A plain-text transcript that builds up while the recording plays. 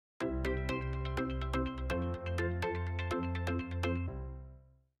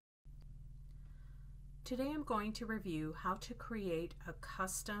Today I'm going to review how to create a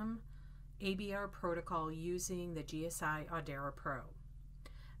custom ABR protocol using the GSI Audera Pro.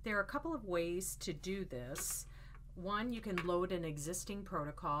 There are a couple of ways to do this. One, you can load an existing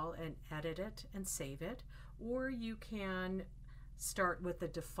protocol and edit it and save it, or you can start with the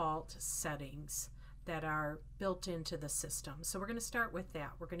default settings that are built into the system. So we're going to start with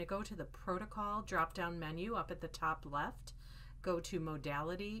that. We're going to go to the protocol drop-down menu up at the top left, go to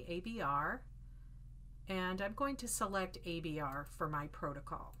modality ABR, and I'm going to select ABR for my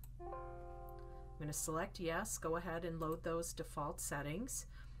protocol. I'm going to select yes, go ahead and load those default settings,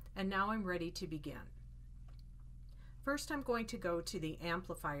 and now I'm ready to begin. First, I'm going to go to the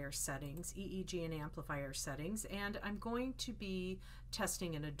amplifier settings, EEG and amplifier settings, and I'm going to be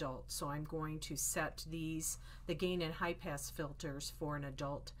testing an adult. So I'm going to set the gain and high pass filters for an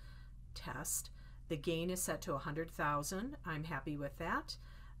adult test. The gain is set to 100,000. I'm happy with that.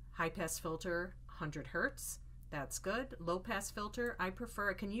 High pass filter, 100 Hertz. That's good. Low pass filter, I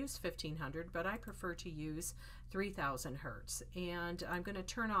can use 1500, but I prefer to use 3000 Hertz. And I'm going to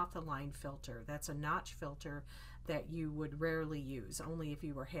turn off the line filter. That's a notch filter that you would rarely use, only if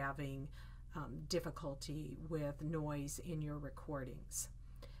you were having difficulty with noise in your recordings.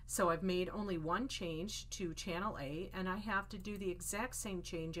 So I've made only one change to channel A, and I have to do the exact same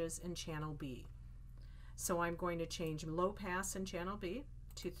changes in channel B. So I'm going to change low pass in channel B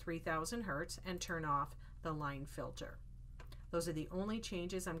to 3000 Hertz and turn off the line filter. Those are the only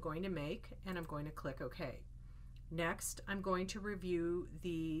changes I'm going to make, and I'm going to click OK. Next, I'm going to review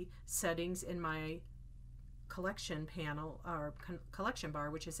the settings in my collection panel or collection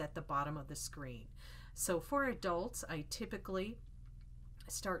bar, which is at the bottom of the screen. So for adults, I typically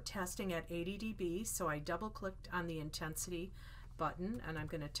start testing at 80 dB, so I double clicked on the intensity button and I'm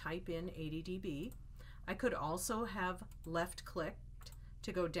going to type in 80 dB. I could also have left clicked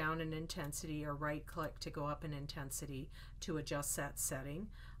to go down in intensity or right click to go up in intensity to adjust that setting.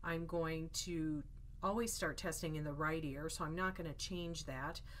 I'm going to always start testing in the right ear, so I'm not going to change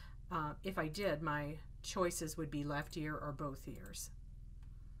that. If I did, my choices would be left ear or both ears.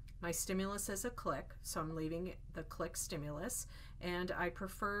 My stimulus is a click, so I'm leaving the click stimulus, and I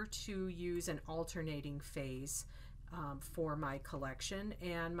prefer to use an alternating phase for my collection,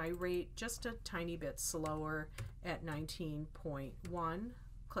 and my rate just a tiny bit slower at 19.1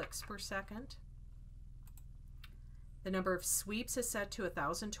 clicks per second. The number of sweeps is set to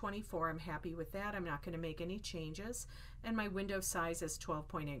 1024. I'm happy with that. I'm not going to make any changes. And my window size is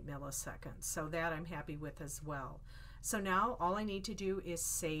 12.8 milliseconds. So that I'm happy with as well. So now all I need to do is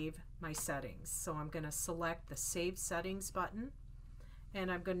save my settings. So I'm going to select the Save Settings button.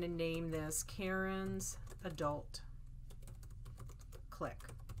 And I'm going to name this Karen's Adult Click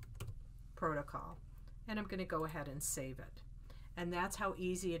Protocol. And I'm going to go ahead and save it. And that's how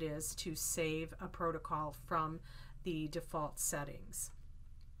easy it is to save a protocol from the default settings.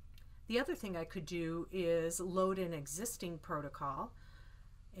 The other thing I could do is load an existing protocol,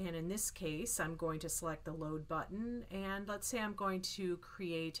 and in this case I'm going to select the load button, and let's say I'm going to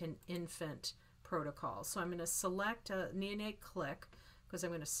create an infant protocol. So I'm going to select a neonate click because I'm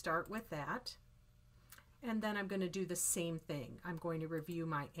going to start with that, and then I'm going to do the same thing. I'm going to review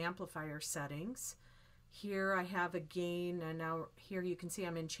my amplifier settings. Here I have a gain, and now here you can see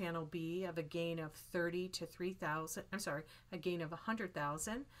I'm in channel B. I have a gain of 30 to 3000, I'm sorry, a gain of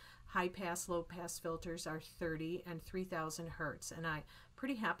 100,000. High pass, low pass filters are 30 and 3000 Hertz, and I'm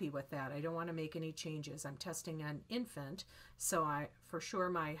pretty happy with that. I don't want to make any changes. I'm testing an infant, so for sure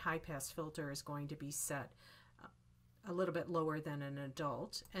my high pass filter is going to be set a little bit lower than an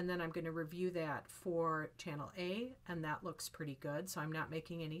adult, and then I'm going to review that for channel A, and that looks pretty good, so I'm not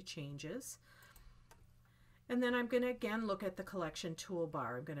making any changes. And then I'm going to again look at the collection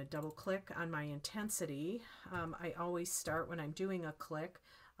toolbar. I'm going to double click on my intensity. I always start when I'm doing a click.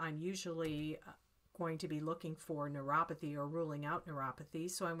 I'm usually going to be looking for neuropathy or ruling out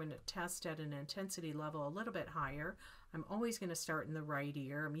neuropathy, so I'm going to test at an intensity level a little bit higher. I'm always going to start in the right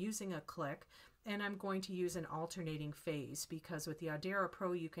ear. I'm using a click, and I'm going to use an alternating phase because with the Audera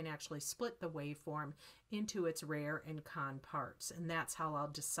Pro you can actually split the waveform into its rare and con parts, and that's how I'll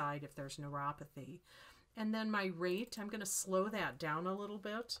decide if there's neuropathy. And then my rate, I'm going to slow that down a little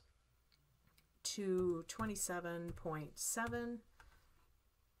bit to 27.7.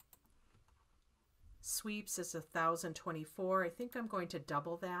 Sweeps is 1024. I think I'm going to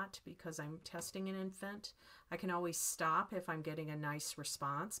double that because I'm testing an infant. I can always stop if I'm getting a nice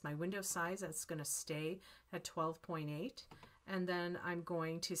response. My window size is going to stay at 12.8. And then I'm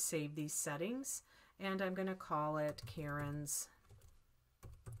going to save these settings, and I'm going to call it Karen's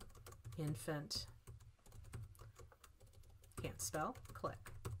Infant, can't spell,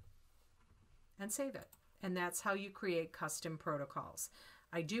 click, and save it. and that's how you create custom protocols.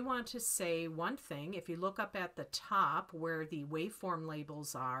 I do want to say one thing. If you look up at the top where the waveform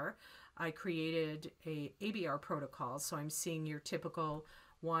labels are, I created a ABR protocol, so I'm seeing your typical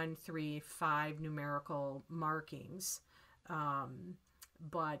 1, 3, 5 numerical markings.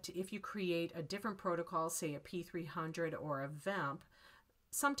 But if you create a different protocol, say a P300 or a VEMP,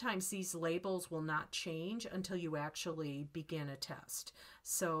 sometimes these labels will not change until you actually begin a test.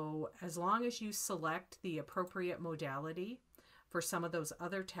 So as long as you select the appropriate modality for some of those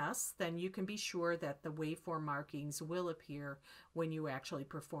other tests, then you can be sure that the waveform markings will appear when you actually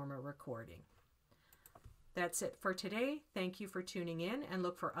perform a recording. That's it for today. Thank you for tuning in, and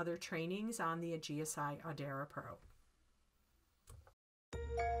look for other trainings on the GSI Audera Pro.